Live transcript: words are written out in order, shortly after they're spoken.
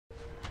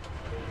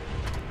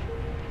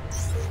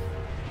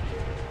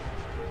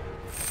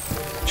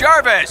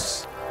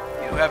Jarvis!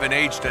 You haven't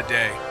aged a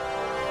day.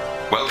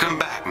 Welcome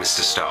back,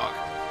 Mr. Stark.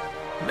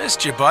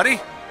 Missed you, buddy.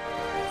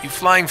 You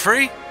flying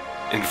free?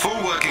 In full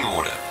working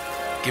order.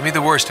 Give me the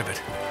worst of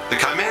it. The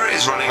Chimera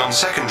is running on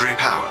secondary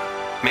power.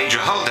 Major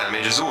hull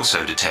damage is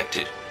also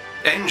detected.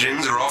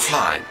 Engines are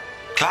offline.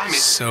 Climate...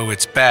 So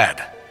it's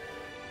bad.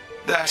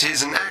 That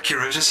is an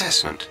accurate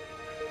assessment.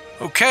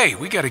 Okay,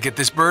 we gotta get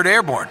this bird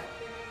airborne.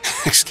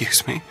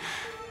 Excuse me?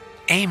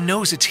 A.I.M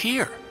knows it's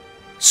here.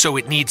 So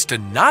it needs to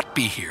not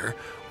be here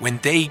when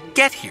they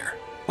get here.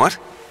 What?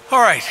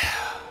 All right.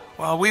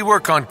 While we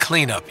work on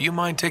cleanup, you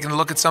mind taking a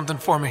look at something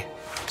for me?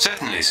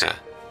 Certainly, sir.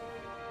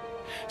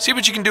 See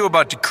what you can do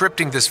about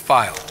decrypting this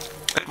file.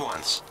 At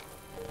once.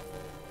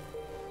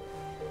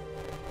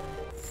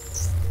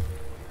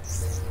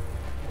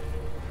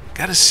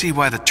 Gotta see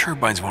why the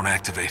turbines won't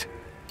activate.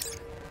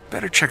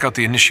 Better check out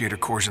the initiator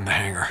cores in the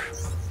hangar.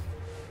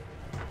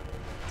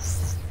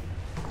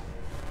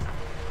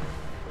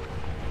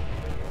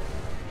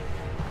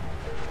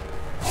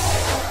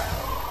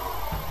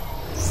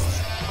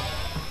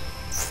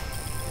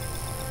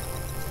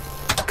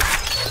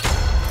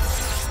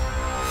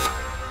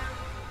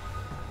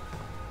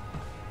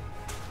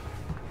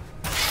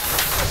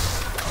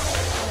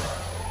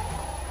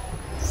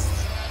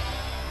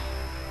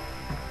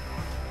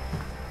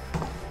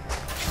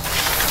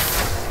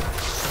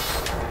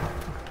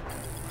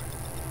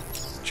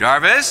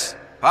 Jarvis,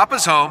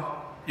 Papa's home.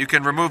 You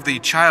can remove the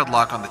child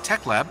lock on the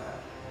tech lab.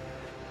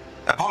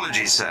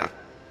 Apologies, sir.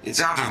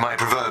 It's out of my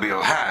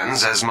proverbial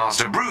hands as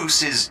Master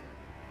Bruce is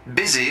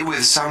busy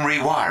with some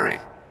rewiring.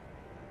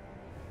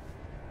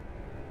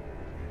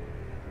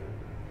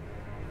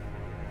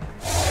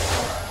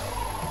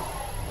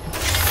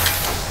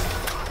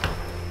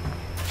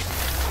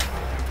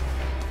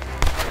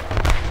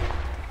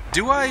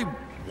 Do I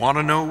want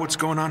to know what's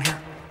going on here?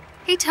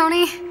 Hey,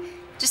 Tony.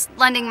 Just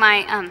lending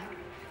my,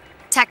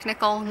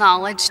 technical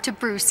knowledge to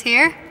Bruce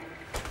here.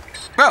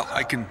 Well,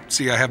 I can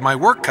see I have my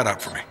work cut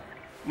out for me.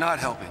 Not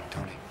helping,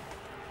 Tony.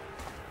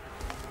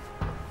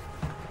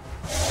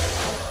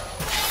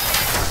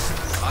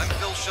 I'm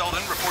Phil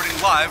Sheldon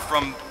reporting live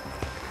from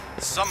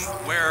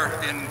somewhere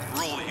in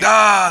rural Utah.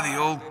 Ah,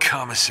 the old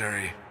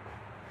commissary.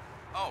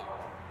 Oh,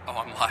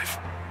 I'm live.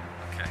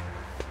 Okay.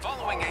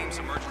 Following A.I.M's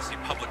emergency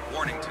public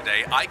warning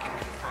today, I can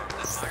confirm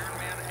that Iron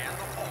Man and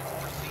the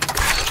Hulk were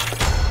seen.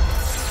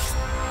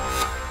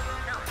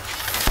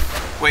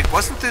 Wait,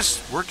 wasn't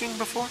this working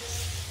before?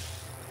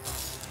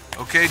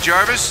 Okay,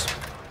 Jarvis,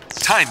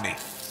 time me.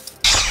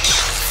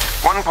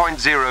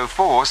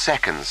 1.04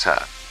 seconds, sir.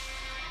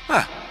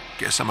 Huh,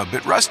 guess I'm a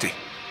bit rusty.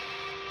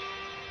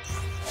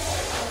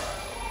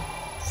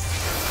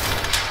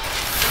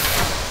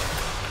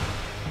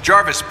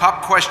 Jarvis,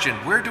 pop question.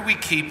 Where do we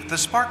keep the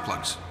spark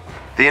plugs?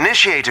 The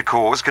initiator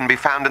cores can be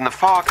found in the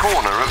far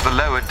corner of the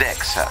lower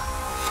deck, sir.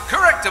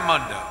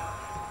 Correctamundo.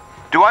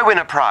 Do I win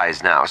a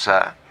prize now,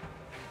 sir?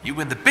 You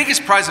win the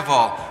biggest prize of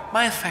all,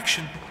 my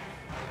affection.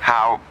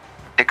 How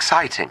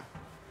exciting.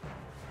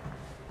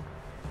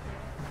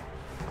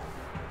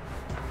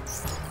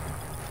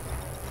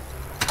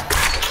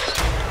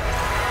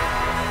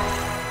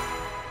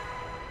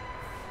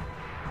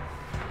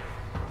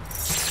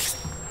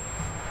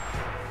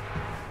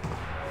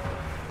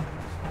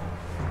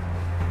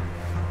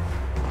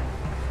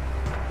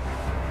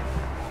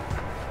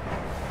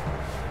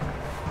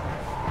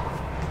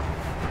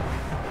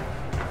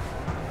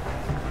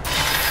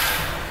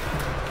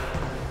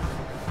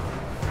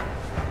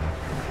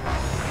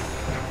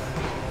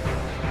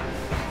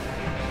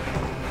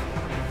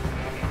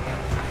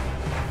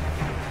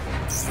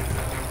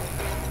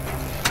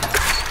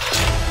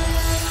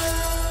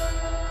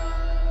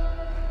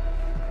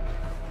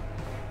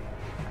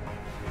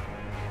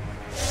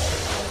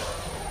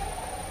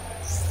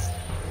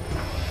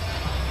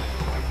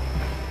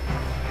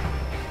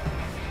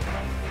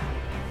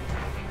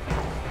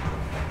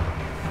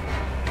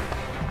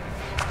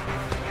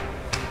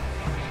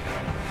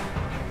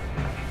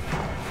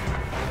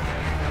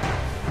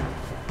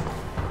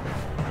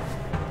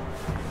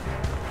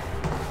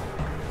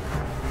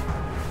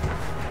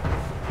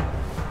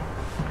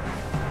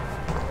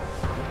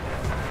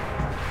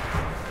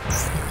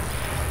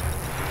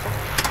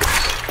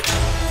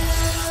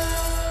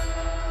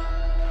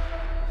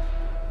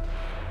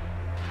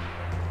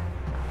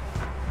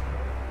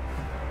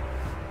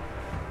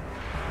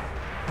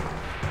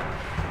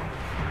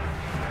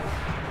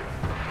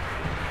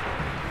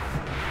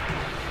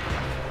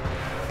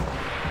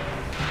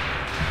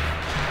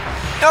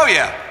 Oh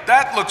yeah,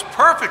 that looks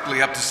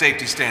perfectly up to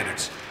safety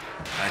standards.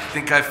 I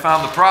think I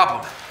found the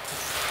problem.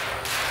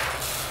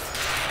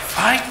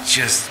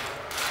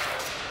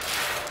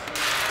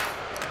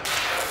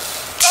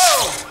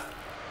 Oh!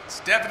 It's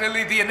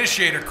definitely the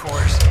initiator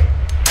cores.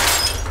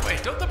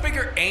 Wait, don't the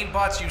bigger AIM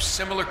bots use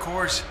similar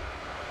cores?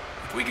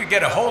 If we could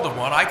get a hold of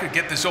one, I could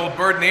get this old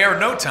bird in the air in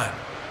no time.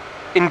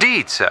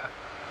 Indeed, sir.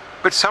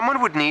 But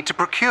someone would need to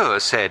procure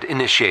said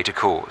initiator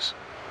cores.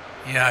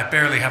 Yeah, I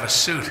barely have a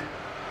suit.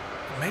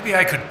 Maybe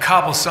I could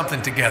cobble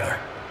something together.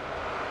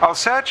 I'll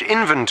search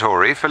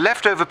inventory for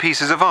leftover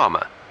pieces of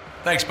armor.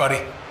 Thanks,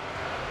 buddy.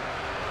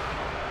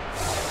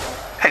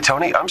 Hey,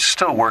 Tony, I'm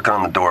still working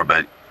on the door,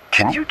 but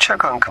can you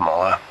check on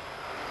Kamala?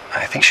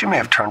 I think she may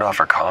have turned off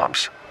her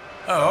comms.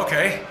 Oh,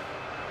 okay.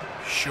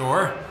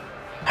 Sure.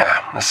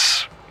 Yeah,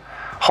 this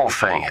whole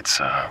thing, it's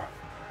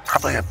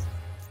probably a...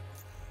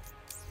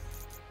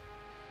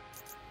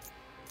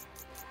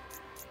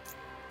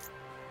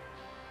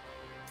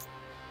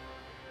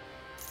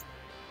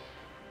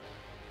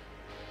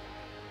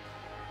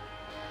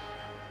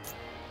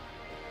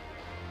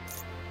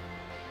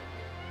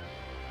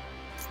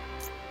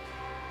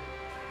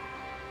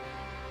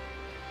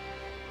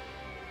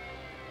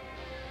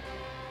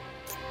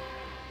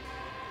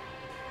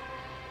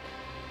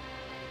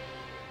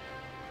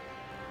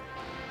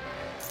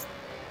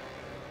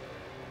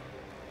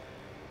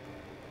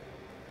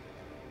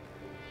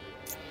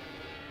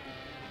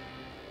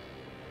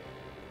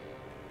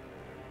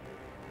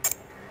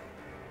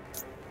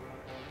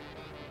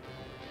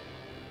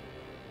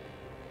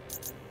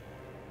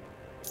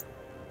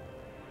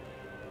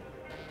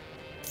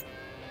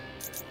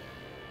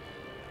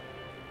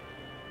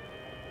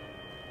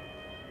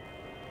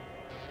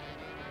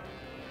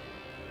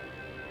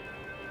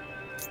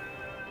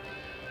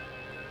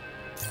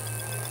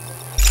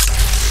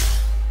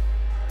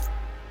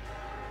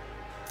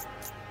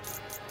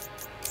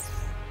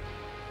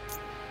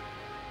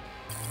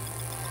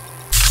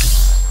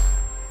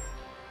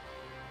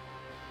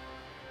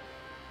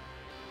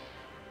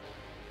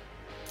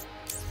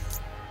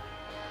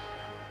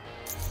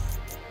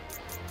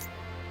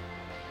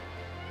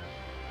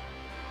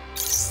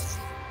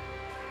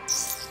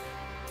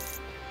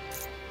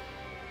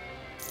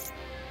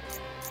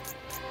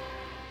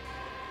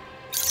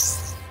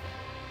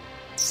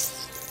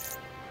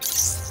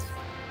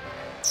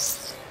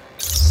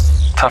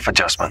 tough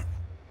adjustment.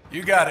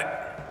 You got it.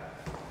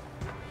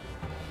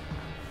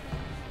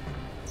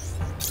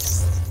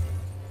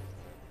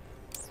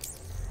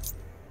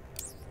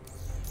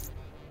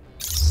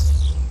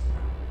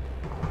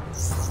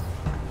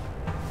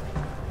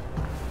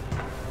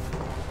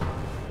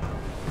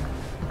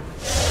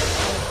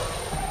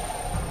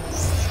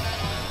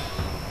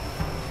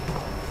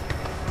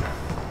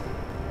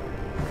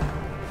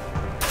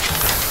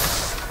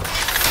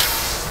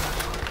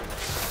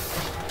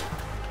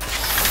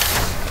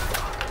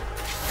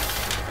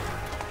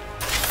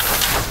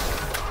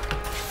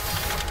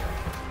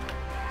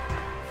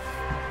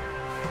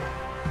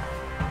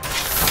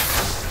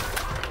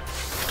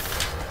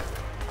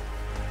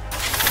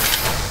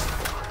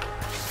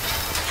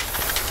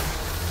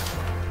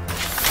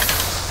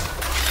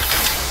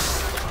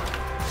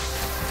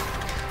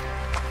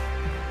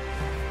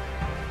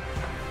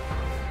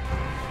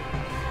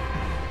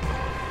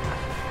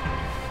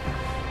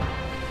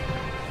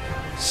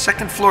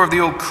 Second floor of the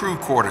old crew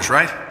quarters,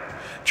 right?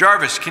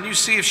 Jarvis, can you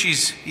see if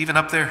she's even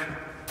up there?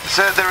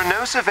 Sir, there are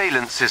no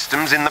surveillance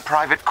systems in the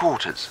private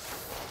quarters.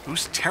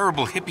 Whose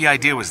terrible hippie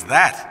idea was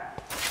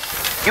that?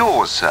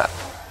 Yours, sir.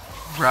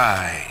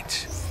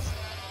 Right.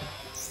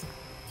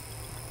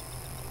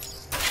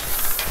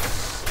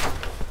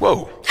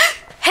 Whoa.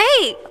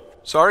 Hey!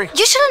 Sorry?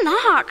 You should have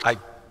knocked. I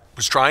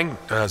was trying.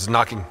 I was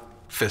knocking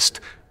fist.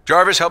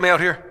 Jarvis, help me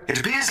out here. It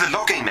appears the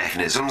locking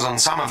mechanisms on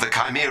some of the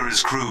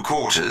Chimera's crew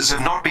quarters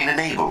have not been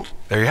enabled.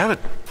 There you have it.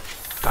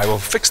 I will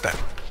fix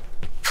that.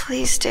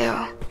 Please do.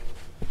 I'm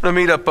gonna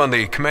meet up on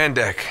the command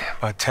deck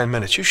about 10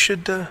 minutes. You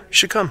should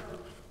come.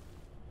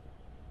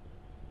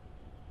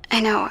 I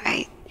know,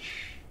 I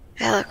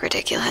look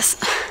ridiculous.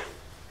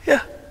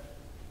 Yeah,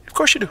 of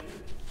course you do.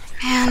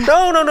 Man.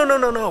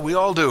 No. We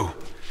all do.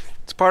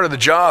 It's part of the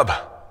job.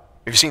 Have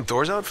you seen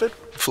Thor's outfit?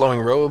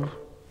 Flowing robe,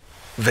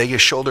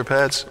 Vegas shoulder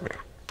pads. I mean,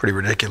 pretty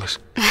ridiculous.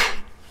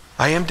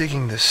 I am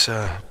digging this,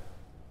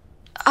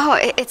 Oh,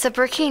 it's a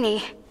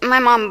burkini. My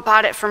mom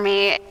bought it for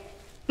me.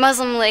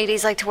 Muslim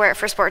ladies like to wear it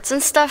for sports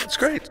and stuff. It's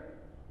great.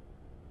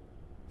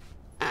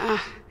 All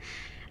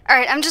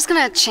right, I'm just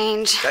gonna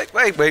change. Hey,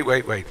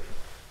 wait.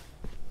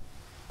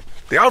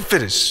 The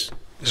outfit is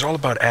all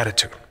about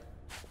attitude.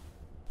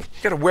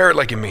 You gotta wear it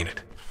like you mean it.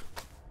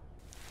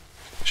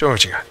 Show me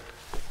what you got.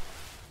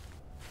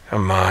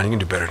 Come on, you can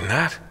do better than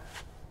that.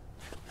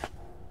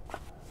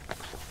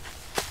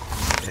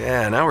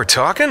 Yeah, now we're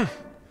talking.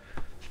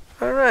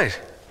 All right.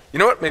 You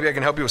know what? Maybe I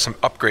can help you with some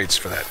upgrades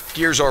for that.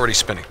 Gear's already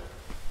spinning.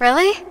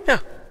 Really? Yeah.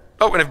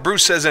 Oh, and if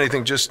Bruce says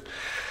anything, just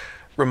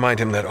remind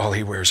him that all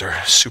he wears are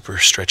super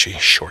stretchy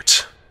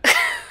shorts.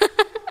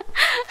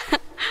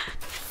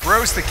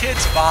 Rose the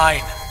kid's fine.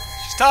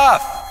 She's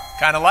tough.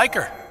 Kind of like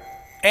her.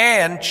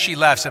 And she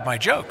laughs at my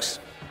jokes.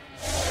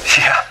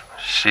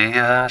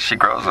 Yeah, she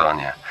grows on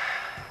you.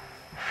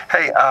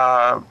 Hey,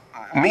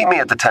 meet me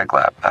at the tech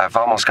lab. I've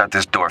almost got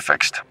this door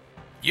fixed.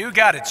 You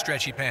got it,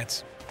 stretchy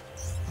pants.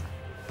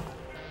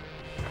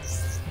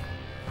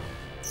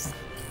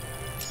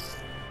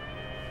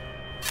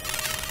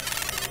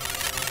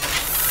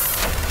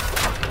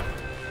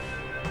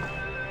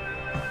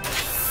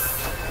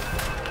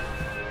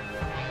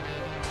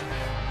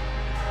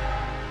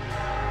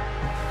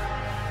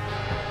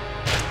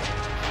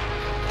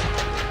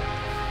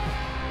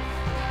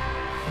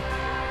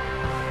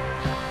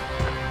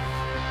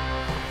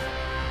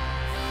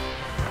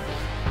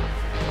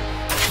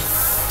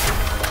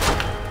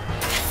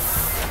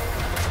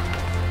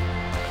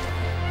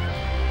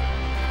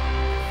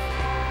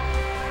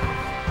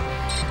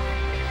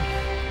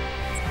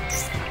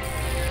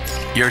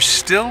 You're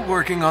still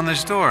working on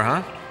this door,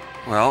 huh?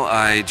 Well,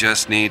 I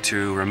just need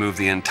to remove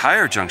the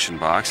entire junction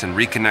box and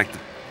reconnect the...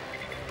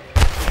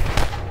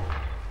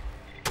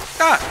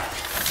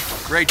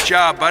 Ah! Great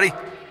job, buddy.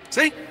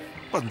 See?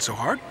 Wasn't so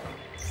hard.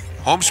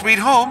 Home sweet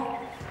home.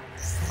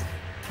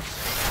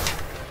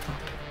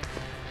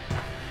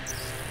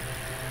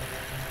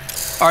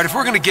 All right, if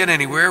we're gonna get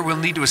anywhere, we'll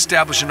need to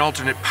establish an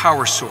alternate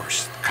power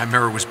source. The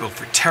Chimera was built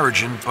for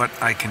Terrigen, but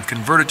I can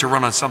convert it to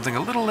run on something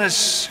a little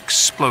less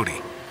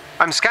explodey.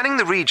 I'm scanning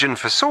the region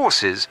for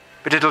sources,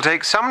 but it'll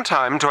take some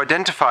time to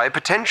identify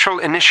potential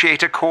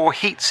initiator core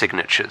heat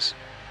signatures.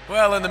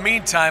 Well, in the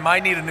meantime, I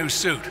need a new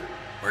suit.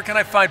 Where can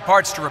I find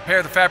parts to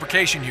repair the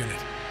fabrication unit?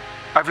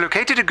 I've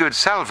located a good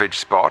salvage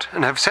spot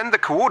and have sent the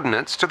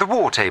coordinates to the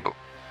war table.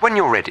 When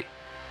you're ready.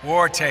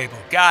 War table,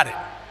 got it.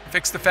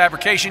 Fix the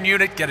fabrication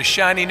unit, get a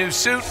shiny new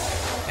suit,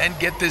 and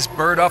get this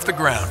bird off the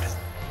ground.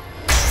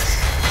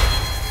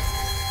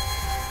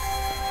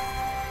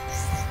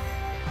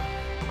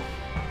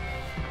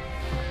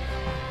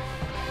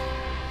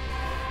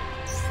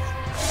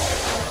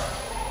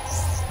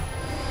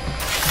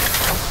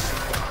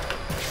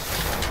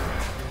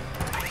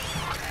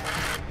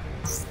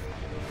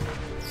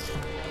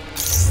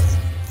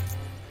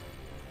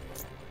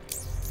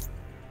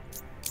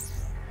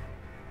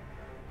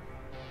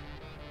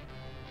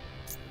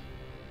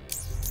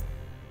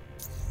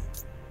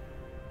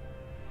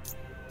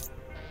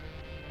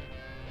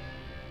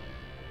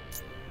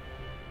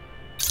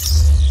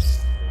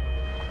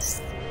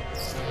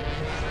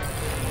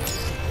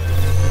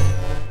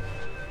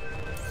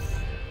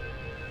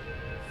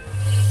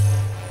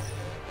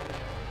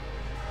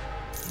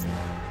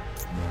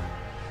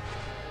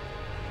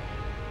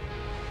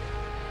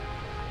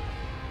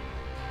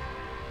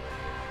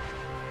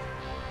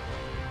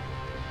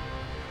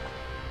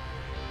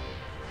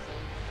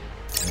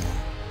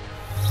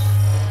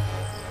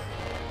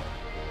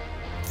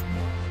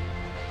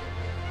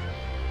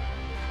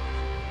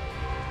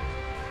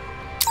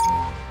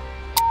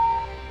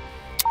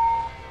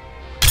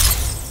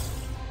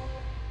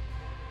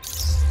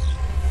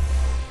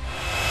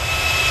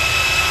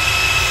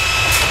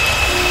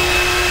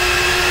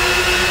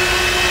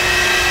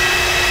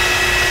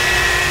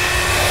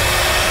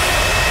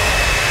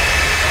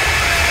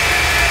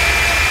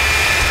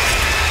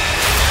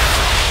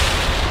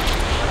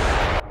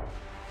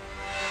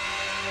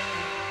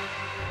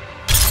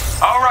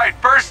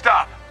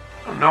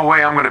 No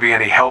way I'm gonna be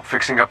any help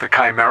fixing up the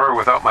Chimera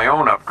without my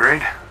own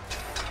upgrade.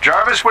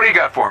 Jarvis, what do you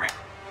got for me?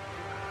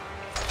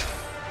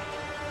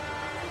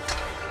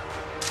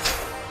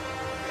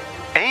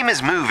 A.I.M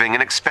is moving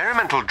an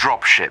experimental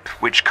dropship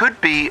which could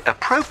be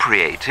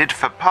appropriated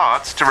for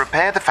parts to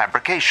repair the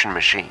fabrication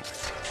machine.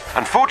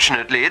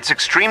 Unfortunately, it's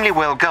extremely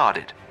well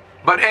guarded.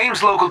 But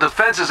A.I.M.'s local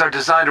defenses are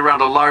designed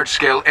around a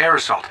large-scale air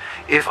assault.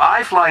 If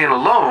I fly in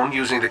alone,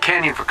 using the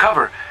canyon for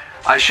cover,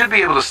 I should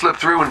be able to slip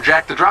through and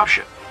jack the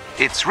dropship.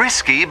 It's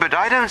risky, but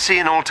I don't see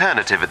an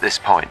alternative at this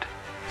point.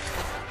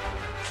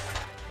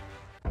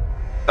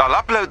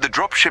 I'll upload the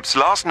dropship's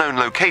last known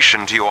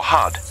location to your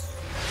HUD.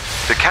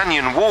 The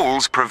canyon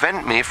walls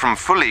prevent me from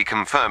fully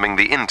confirming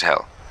the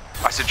intel.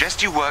 I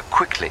suggest you work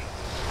quickly.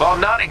 Well,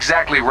 I'm not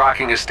exactly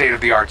rocking a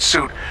state-of-the-art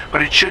suit,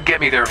 but it should get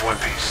me there in one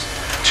piece.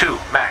 2,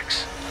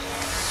 max.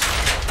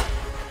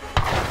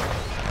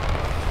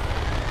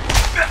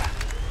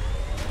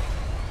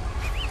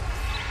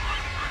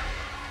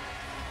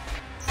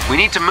 We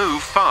need to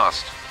move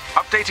fast.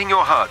 Updating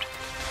your HUD.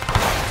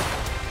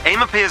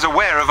 A.I.M appears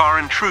aware of our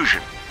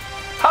intrusion.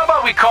 How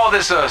about we call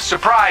this a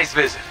surprise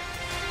visit?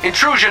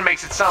 Intrusion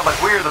makes it sound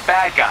like we're the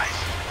bad guys.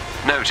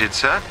 Noted,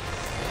 sir.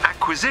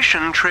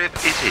 Acquisition trip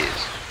it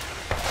is.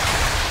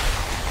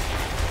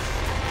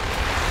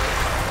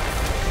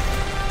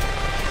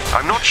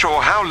 I'm not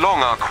sure how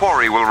long our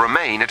quarry will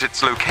remain at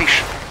its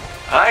location.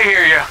 I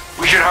hear you.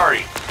 We should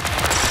hurry.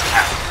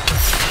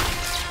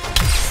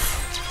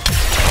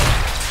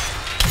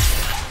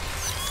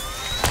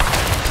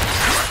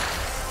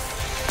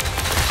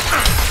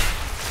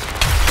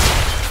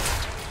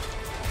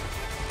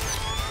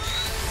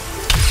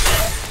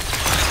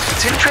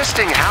 It's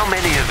interesting how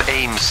many of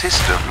A.I.M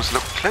systems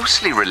look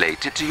closely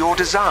related to your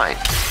design.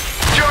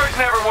 George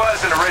never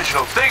was an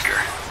original thinker.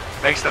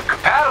 Makes them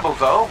compatible,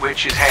 though,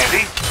 which is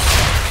handy.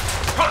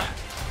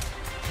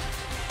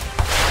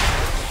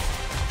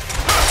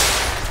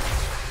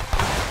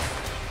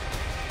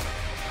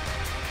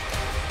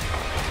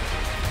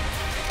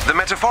 The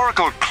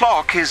metaphorical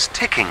clock is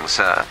ticking,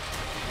 sir.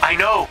 I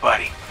know,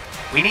 buddy.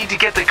 We need to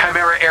get the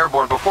Chimera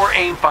airborne before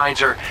A.I.M finds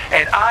her,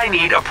 and I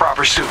need a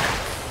proper suit.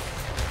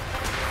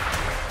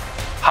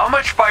 How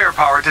much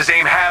firepower does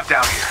A.I.M have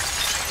down here?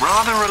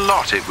 Rather a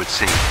lot, it would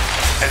seem.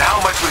 And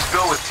how much was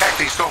built with tech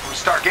they stole from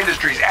Stark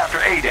Industries after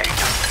A-Day?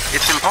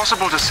 It's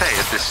impossible to say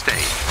at this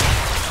stage.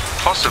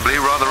 Possibly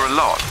rather a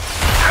lot.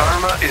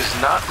 Karma is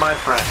not my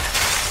friend.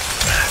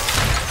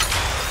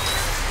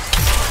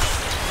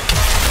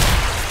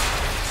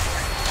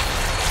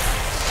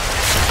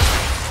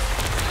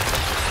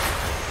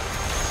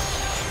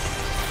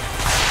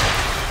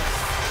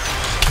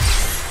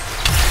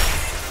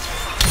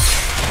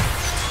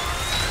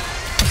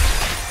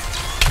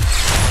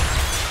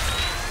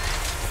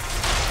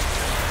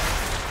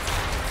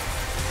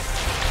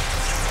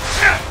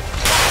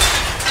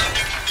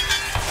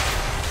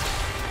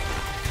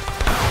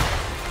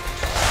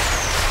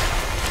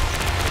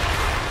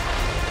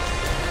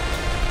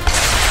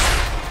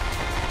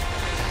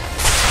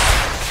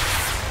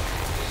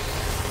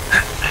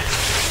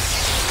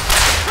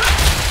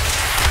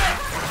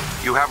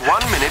 You have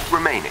 1 minute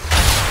remaining.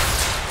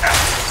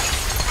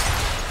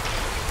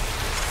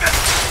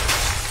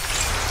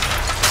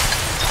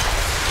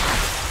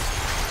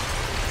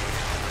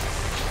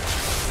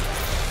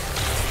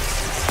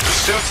 The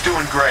suit's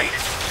doing great.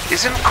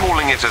 Isn't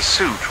calling it a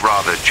suit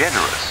rather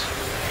generous?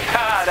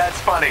 Ha, that's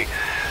funny.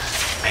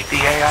 Make the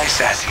AI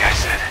sassy, I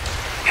said.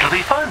 It'll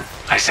be fun,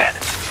 I said.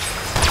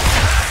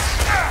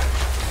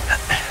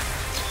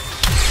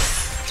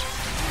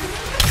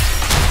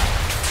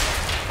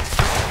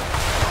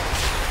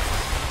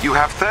 You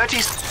have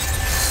 30...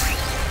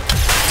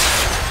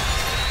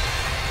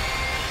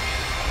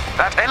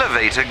 That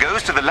elevator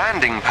goes to the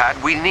landing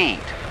pad we need.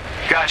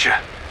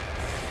 Gotcha.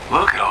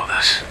 Look at all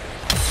this.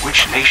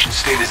 Which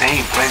nation-state is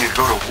A.I.M planning to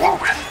go to war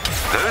with?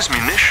 Those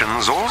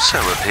munitions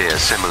also appear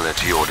similar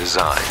to your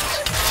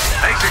designs.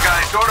 Makes a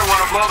guy sort of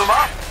want to blow them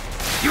up.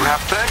 You have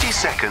 30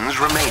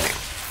 seconds remaining.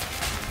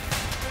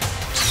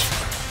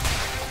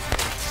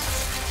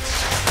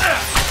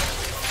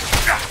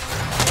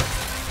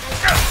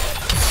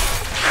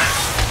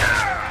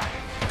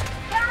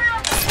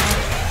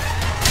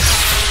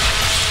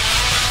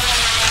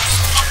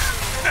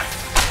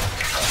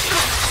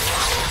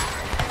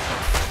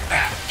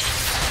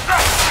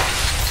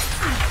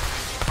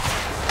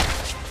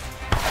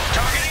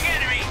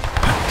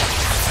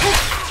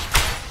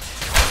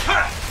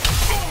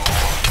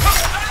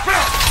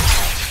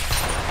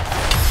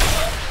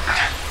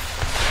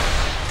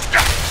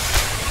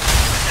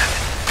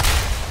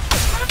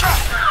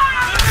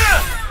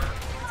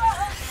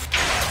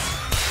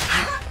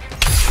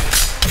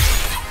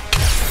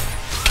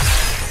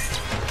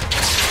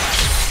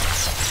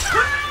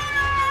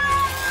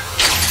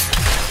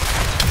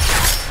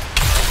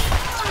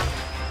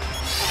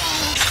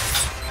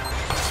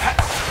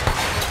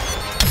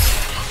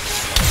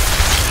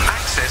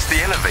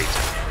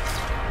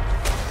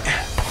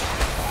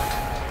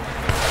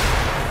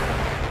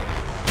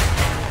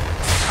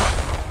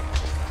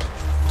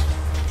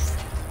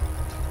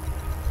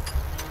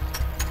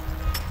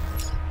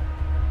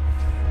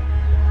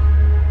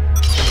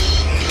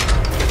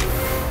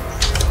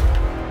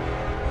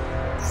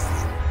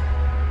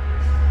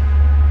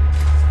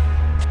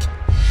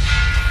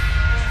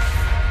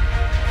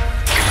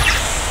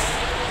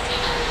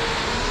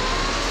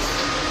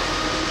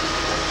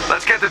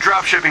 Let's get the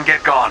dropship and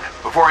get gone,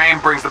 before A.I.M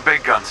brings the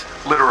big guns,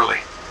 literally.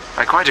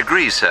 I quite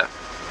agree, sir.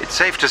 It's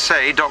safe to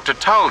say Dr.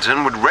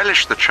 Tarleton would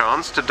relish the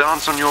chance to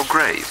dance on your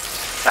grave.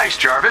 Thanks,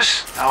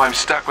 Jarvis. Now I'm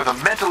stuck with a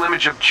mental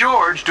image of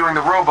George doing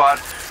the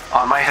robot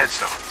on my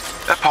headstone.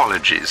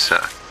 Apologies,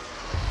 sir.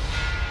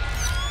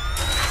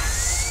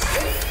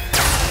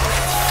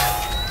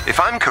 If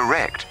I'm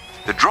correct,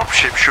 the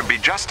dropship should be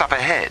just up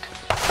ahead.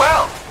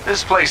 Well,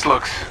 this place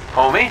looks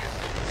homey.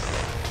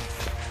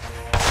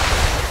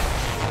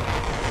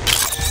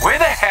 Where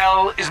the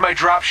hell is my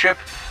dropship?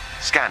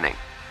 Scanning.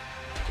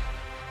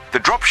 The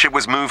dropship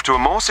was moved to a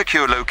more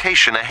secure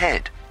location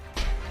ahead.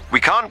 We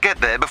can't get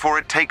there before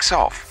it takes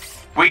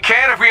off. We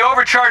can if we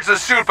overcharge the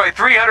suit by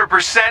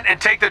 300%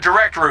 and take the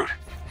direct route.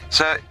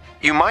 Sir,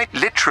 you might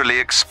literally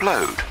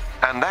explode,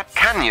 and that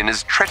canyon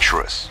is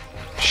treacherous.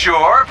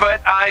 Sure,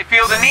 but I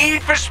feel the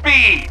need for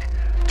speed.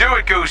 Do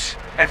it, Goose,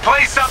 and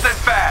play something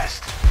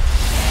fast.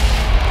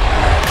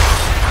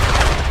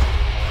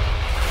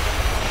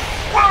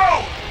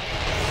 Whoa!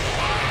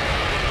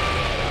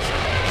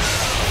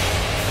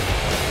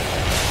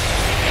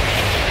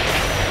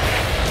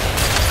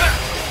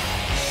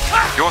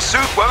 Your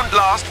suit won't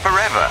last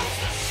forever.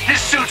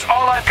 This suit's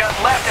all I've got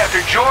left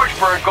after George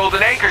burned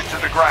Golden Acres to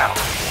the ground.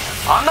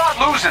 I'm not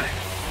losing it.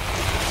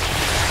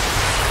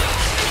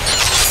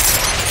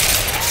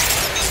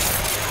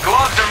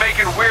 Gloves are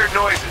making weird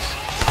noises.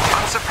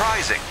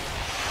 Unsurprising.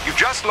 You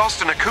just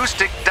lost an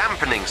acoustic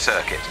dampening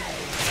circuit.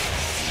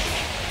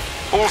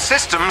 All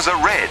systems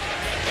are red.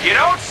 You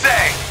don't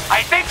say!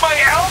 I think my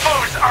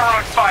elbows are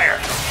on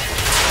fire!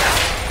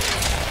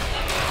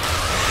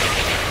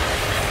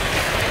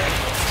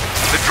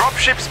 The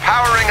dropship's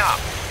powering up.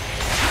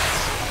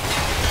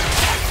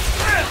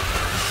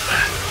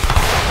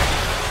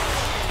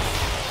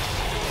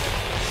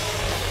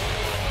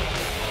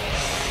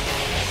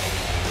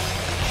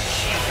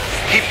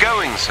 Keep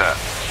going, sir.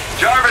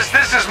 Jarvis,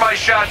 this is my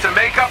shot to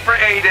make up for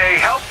A-Day,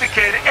 help the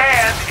kid,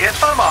 and,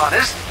 if I'm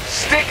honest,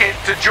 stick it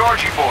to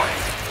Georgie boy.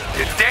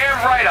 You're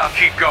damn right I'll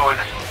keep going.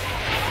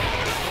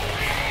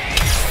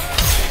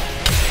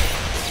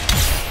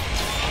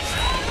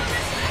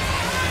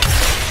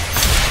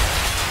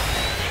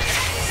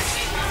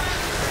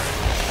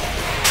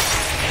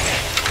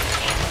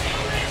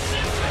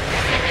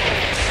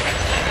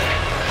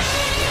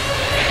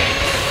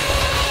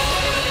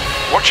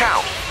 Watch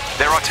out!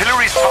 Their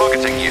artillery's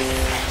targeting you.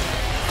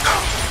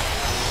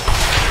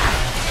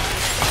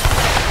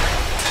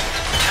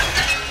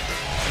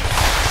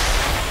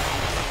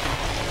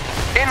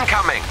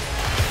 Incoming!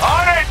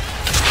 On it!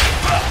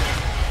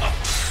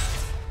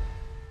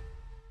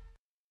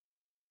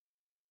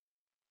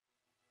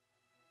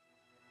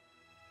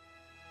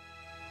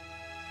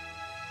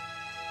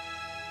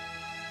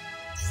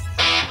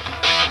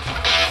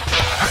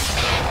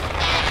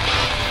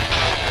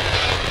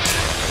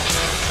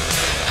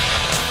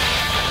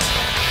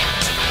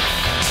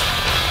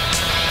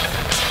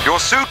 Your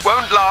suit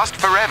won't last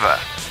forever.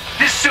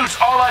 This suit's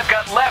all I've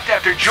got left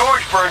after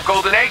George burned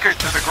Golden Acres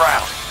to the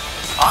ground.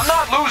 I'm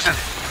not losing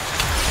it.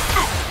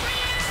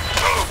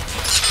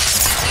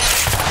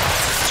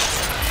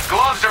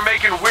 Gloves are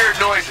making weird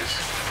noises.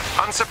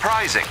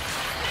 Unsurprising.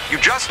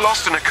 You just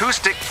lost an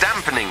acoustic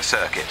dampening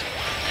circuit.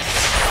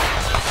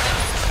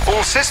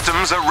 All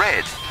systems are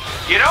red.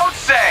 You don't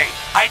say!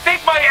 I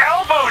think my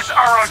elbows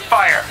are on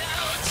fire!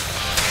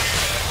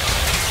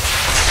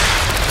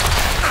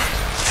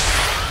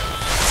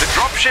 The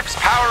dropship's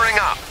powering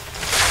up.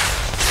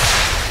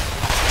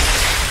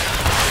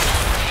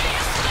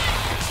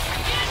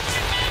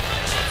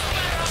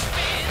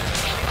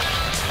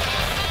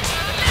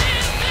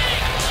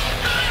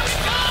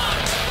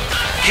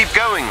 Keep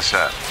going,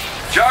 sir.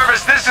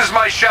 Jarvis, this is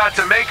my shot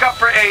to make up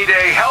for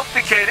A-Day, help the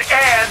kid,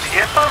 and,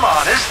 if I'm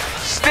honest,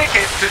 stick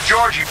it to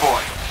Georgie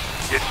boy.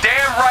 You're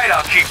damn right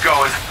I'll keep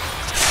going.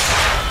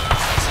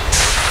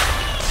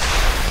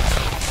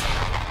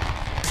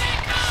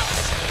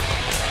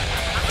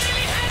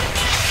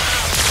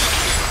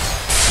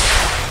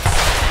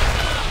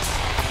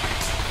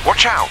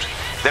 Watch out.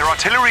 Their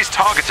artillery's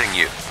targeting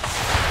you.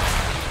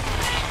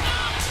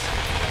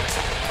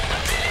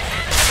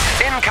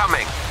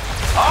 Incoming.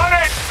 On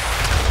it!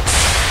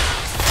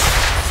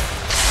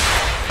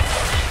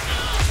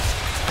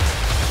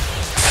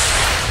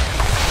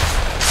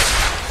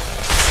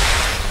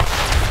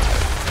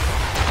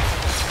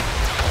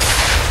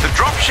 The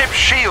dropship's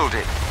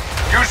shielded.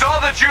 Use all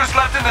the juice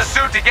left in the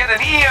suit to get an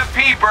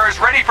EMP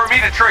burst ready for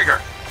me to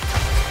trigger.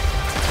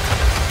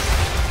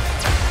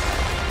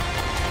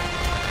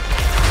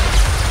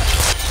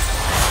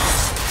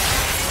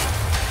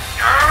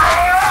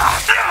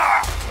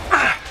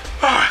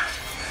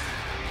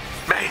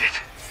 Made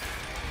it.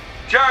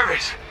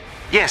 Jarvis.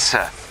 Yes,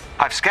 sir.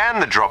 I've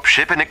scanned the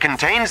dropship and it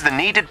contains the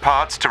needed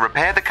parts to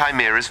repair the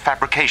Chimera's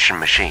fabrication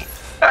machine.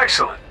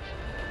 Excellent.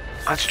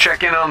 Let's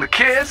check in on the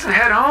kids and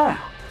head home.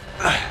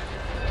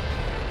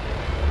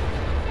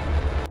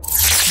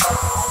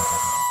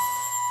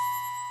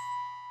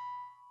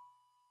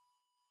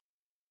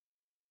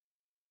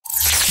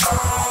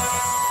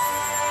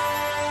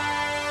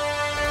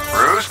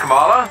 Bruce,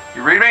 Kamala,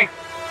 you read me?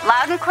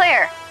 Loud and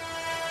clear.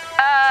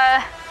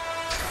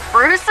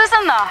 Bruce is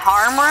in the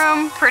harm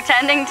room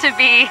pretending to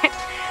be,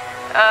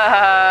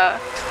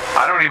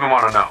 I don't even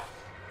want to know.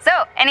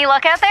 So, any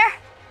luck out there?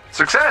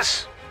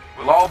 Success.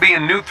 We'll all be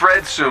in new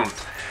threads soon.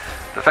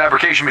 The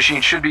fabrication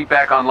machine should be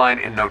back online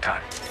in no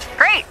time.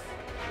 Great.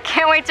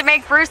 Can't wait to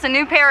make Bruce a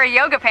new pair of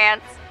yoga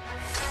pants.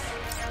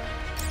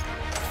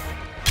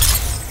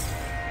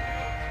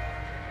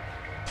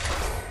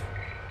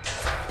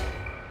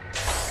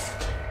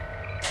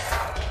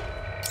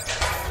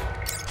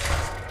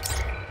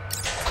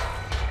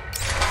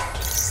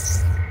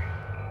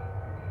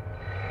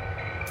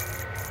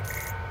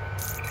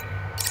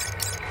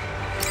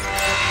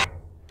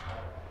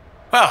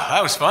 Well,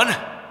 that was fun.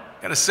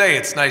 Gotta say,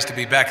 it's nice to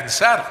be back in the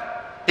saddle.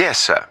 Yes,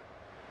 sir.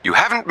 You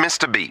haven't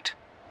missed a beat.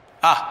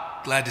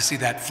 Glad to see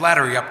that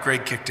flattery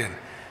upgrade kicked in.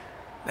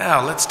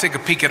 Now, let's take a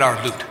peek at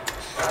our loot.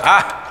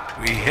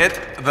 We hit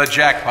the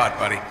jackpot,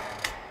 buddy.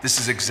 This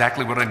is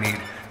exactly what I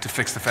need to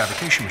fix the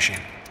fabrication machine.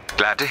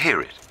 Glad to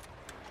hear it.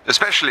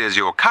 Especially as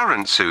your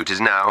current suit is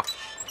now,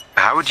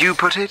 how would you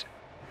put it?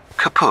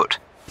 Kaput.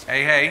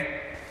 Hey,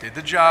 did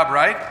the job,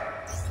 right?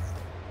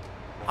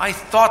 I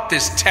thought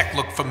this tech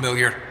looked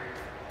familiar.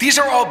 These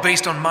are all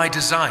based on my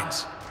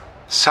designs.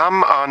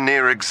 Some are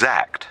near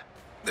exact.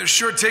 They're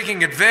sure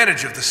taking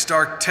advantage of the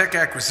Stark tech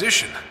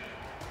acquisition.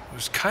 I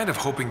was kind of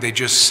hoping they'd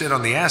just sit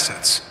on the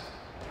assets.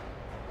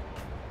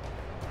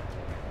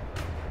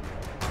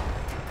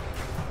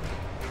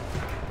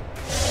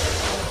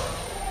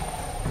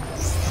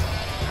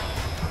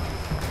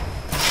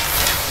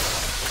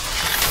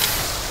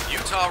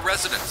 Utah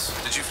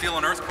residents, did you feel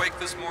an earthquake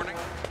this morning?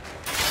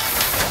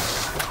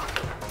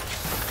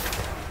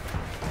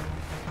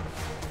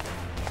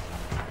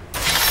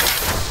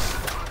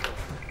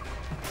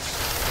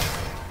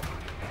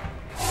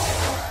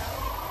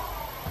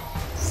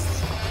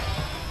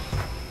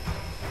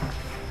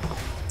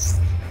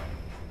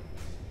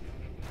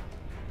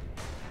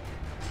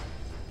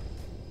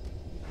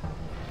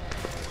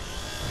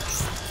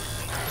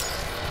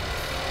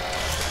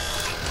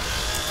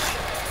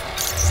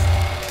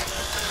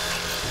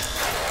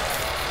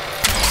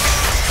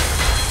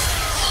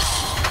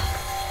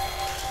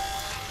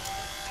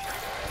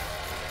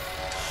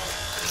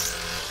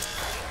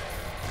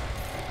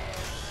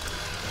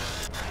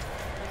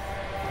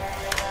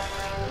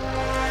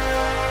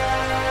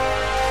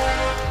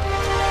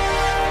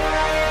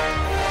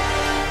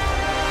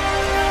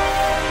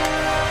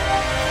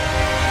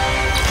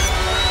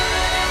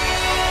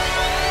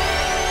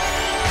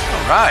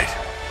 Right.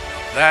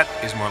 That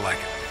is more like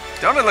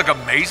it. Don't it look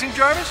amazing,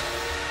 Jarvis?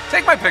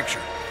 Take my picture.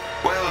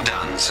 Well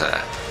done,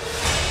 sir.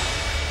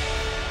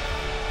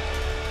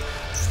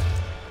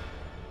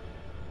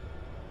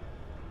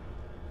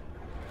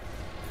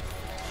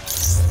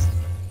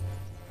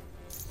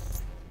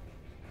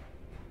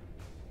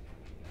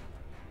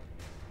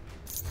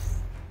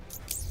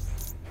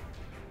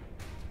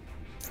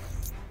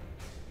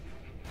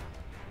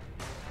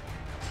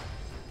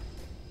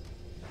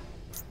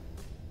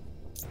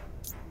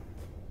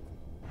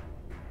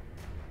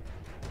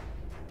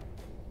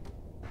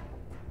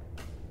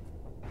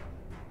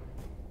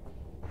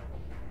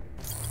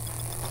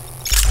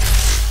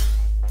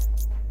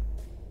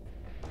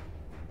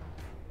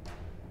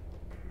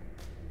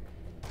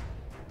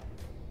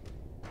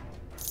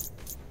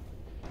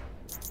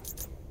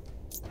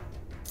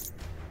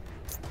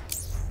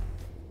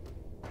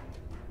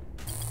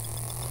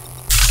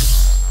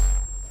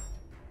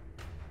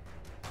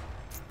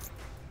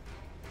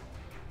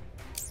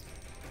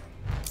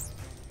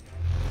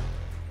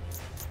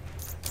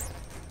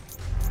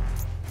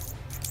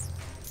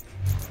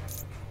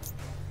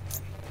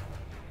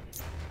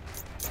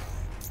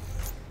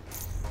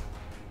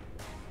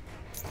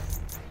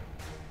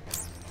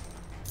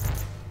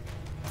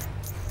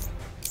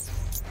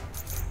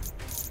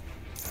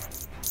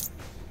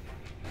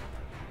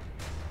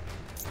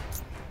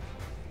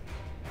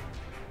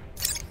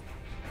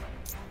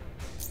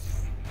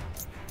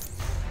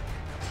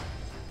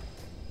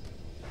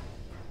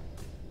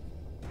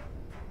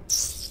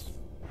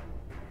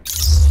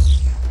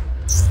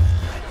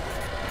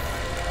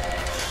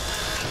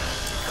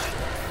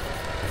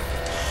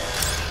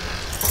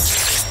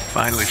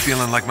 Finally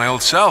feeling like my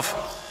old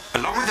self.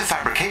 Along with the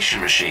fabrication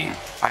machine,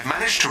 I've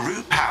managed to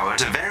route power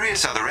to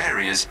various other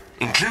areas,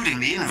 including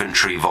the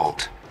inventory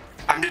vault.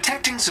 I'm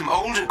detecting some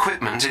old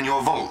equipment in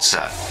your vault,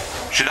 sir.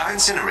 Should I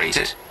incinerate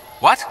it?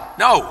 What?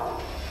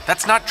 No!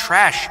 That's not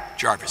trash,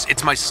 Jarvis.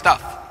 It's my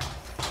stuff.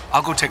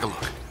 I'll go take a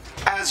look.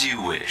 As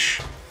you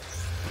wish.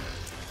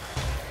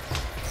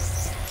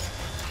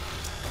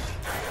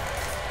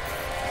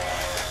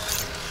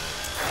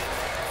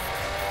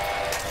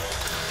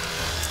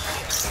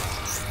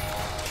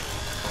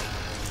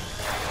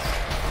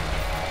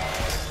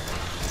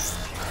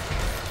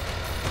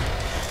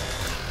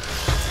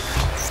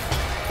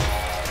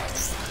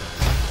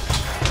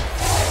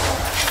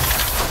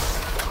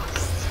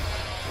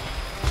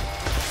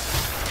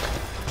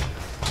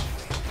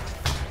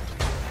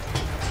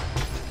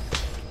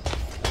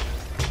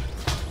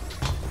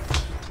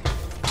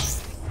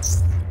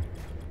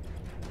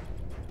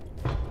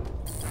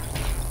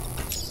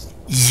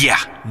 Yeah,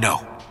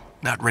 no.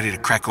 Not ready to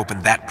crack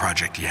open that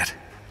project yet.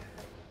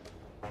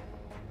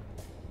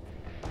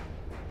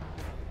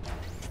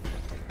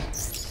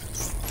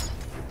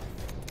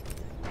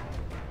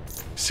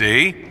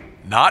 See?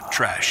 Not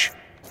trash.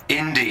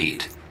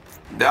 Indeed.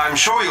 I'm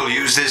sure you'll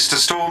use this to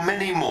store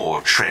many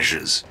more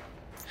treasures.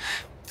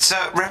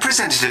 Sir,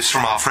 representatives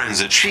from our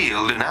friends at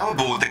S.H.I.E.L.D. are now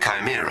aboard the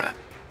Chimera.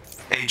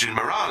 Agent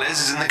Morales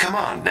is in the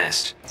command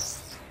nest.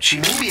 She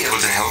may be able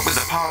to help with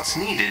the parts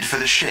needed for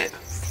the ship.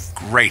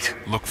 Great.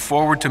 Look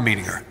forward to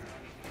meeting her.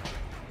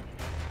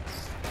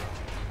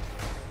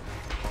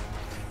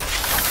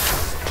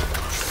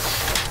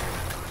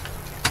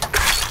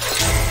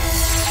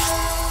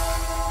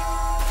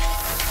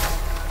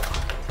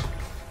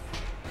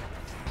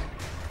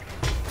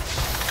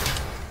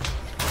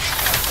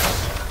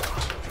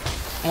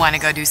 Want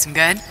to go do some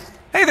good?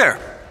 Hey there.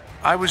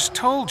 I was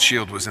told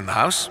S.H.I.E.L.D. was in the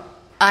house.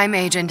 I'm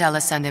Agent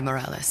Alessandra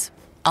Morales.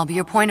 I'll be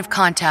your point of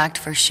contact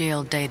for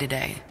S.H.I.E.L.D. day to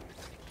day.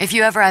 If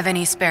you ever have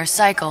any spare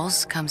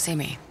cycles, come see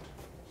me.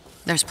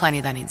 There's plenty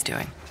that needs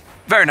doing.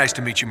 Very nice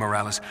to meet you,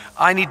 Morales.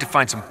 I need to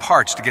find some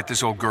parts to get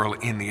this old girl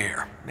in the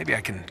air. Maybe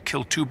I can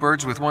kill two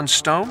birds with one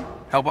stone?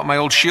 Help out my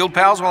old S.H.I.E.L.D.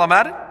 pals while I'm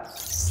at it?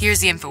 Here's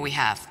the info we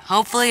have.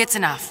 Hopefully it's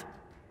enough.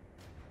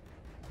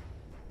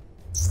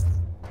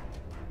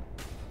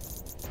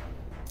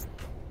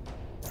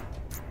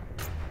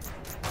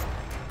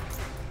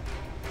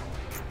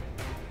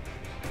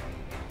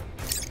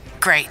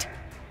 Great.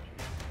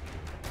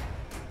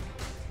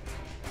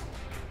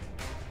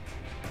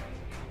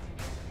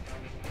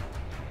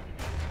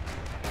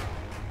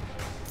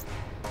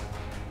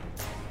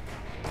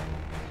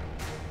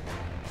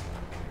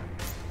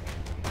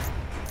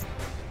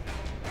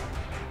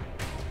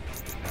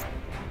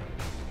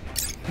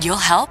 You'll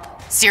help?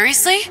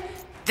 Seriously?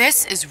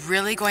 This is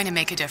really going to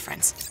make a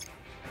difference.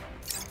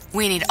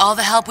 We need all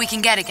the help we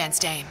can get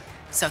against A.I.M,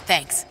 so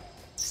thanks.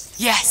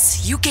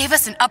 Yes, you gave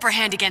us an upper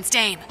hand against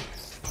A.I.M.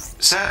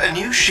 Sir, a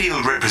new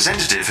S.H.I.E.L.D.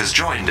 representative has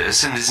joined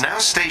us and is now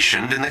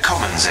stationed in the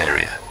Commons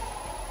area.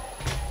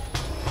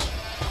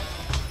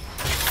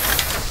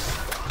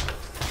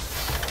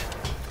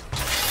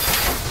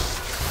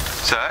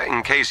 Sir,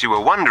 in case you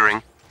were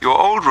wondering, your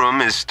old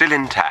room is still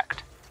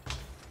intact.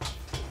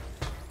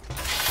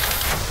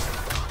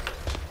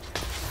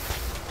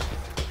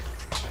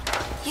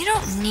 You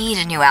don't need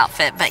a new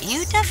outfit, but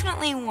you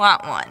definitely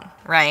want one,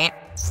 right?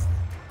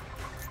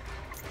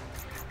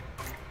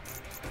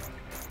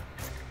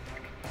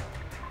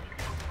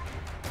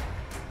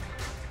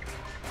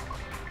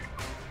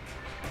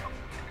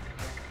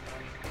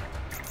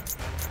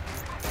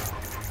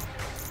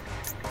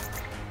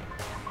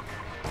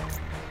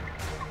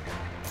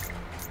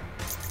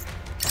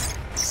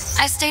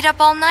 I stayed up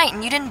all night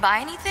and you didn't buy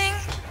anything?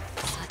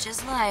 Such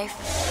is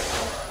life.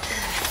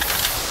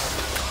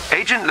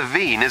 Agent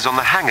Levine is on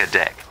the hangar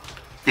deck.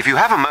 If you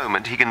have a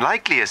moment, he can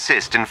likely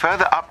assist in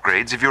further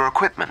upgrades of your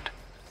equipment.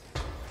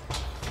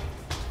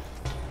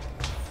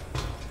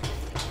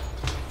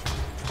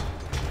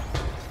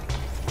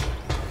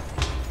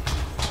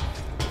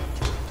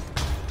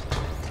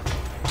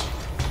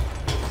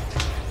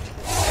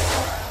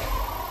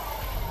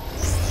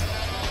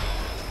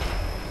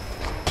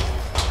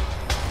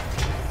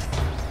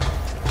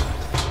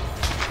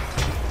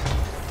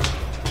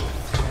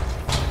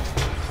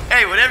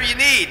 Hey, whatever you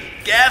need,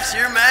 Gaff's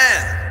your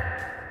man.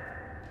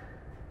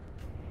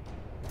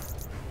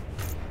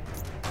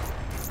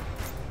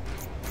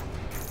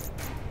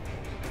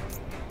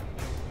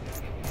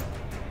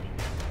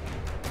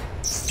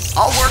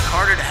 I'll work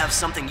harder to have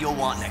something you'll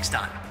want next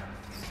time.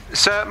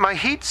 Sir, my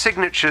heat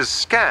signature's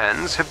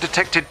scans have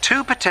detected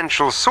two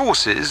potential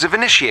sources of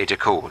initiator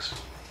cores.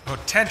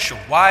 Potential?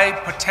 Why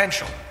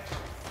potential?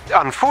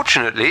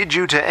 Unfortunately,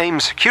 due to A.I.M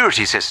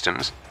security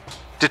systems,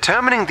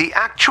 determining the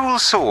actual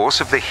source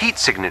of the heat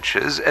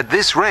signatures at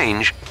this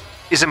range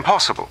is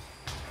impossible.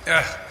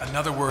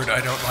 Another word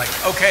I don't like.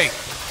 Okay,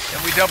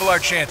 then we double our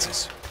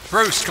chances.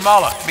 Bruce,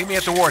 Kamala, meet me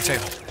at the war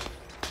table.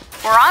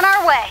 We're on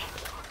our way.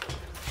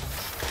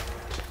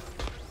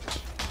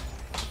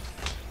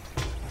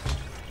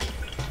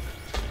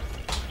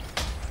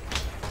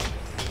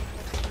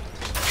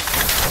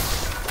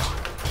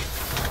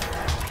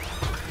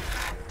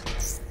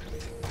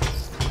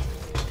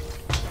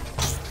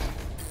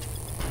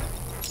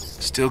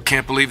 Still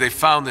can't believe they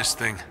found this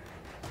thing.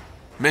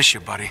 Miss you,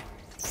 buddy.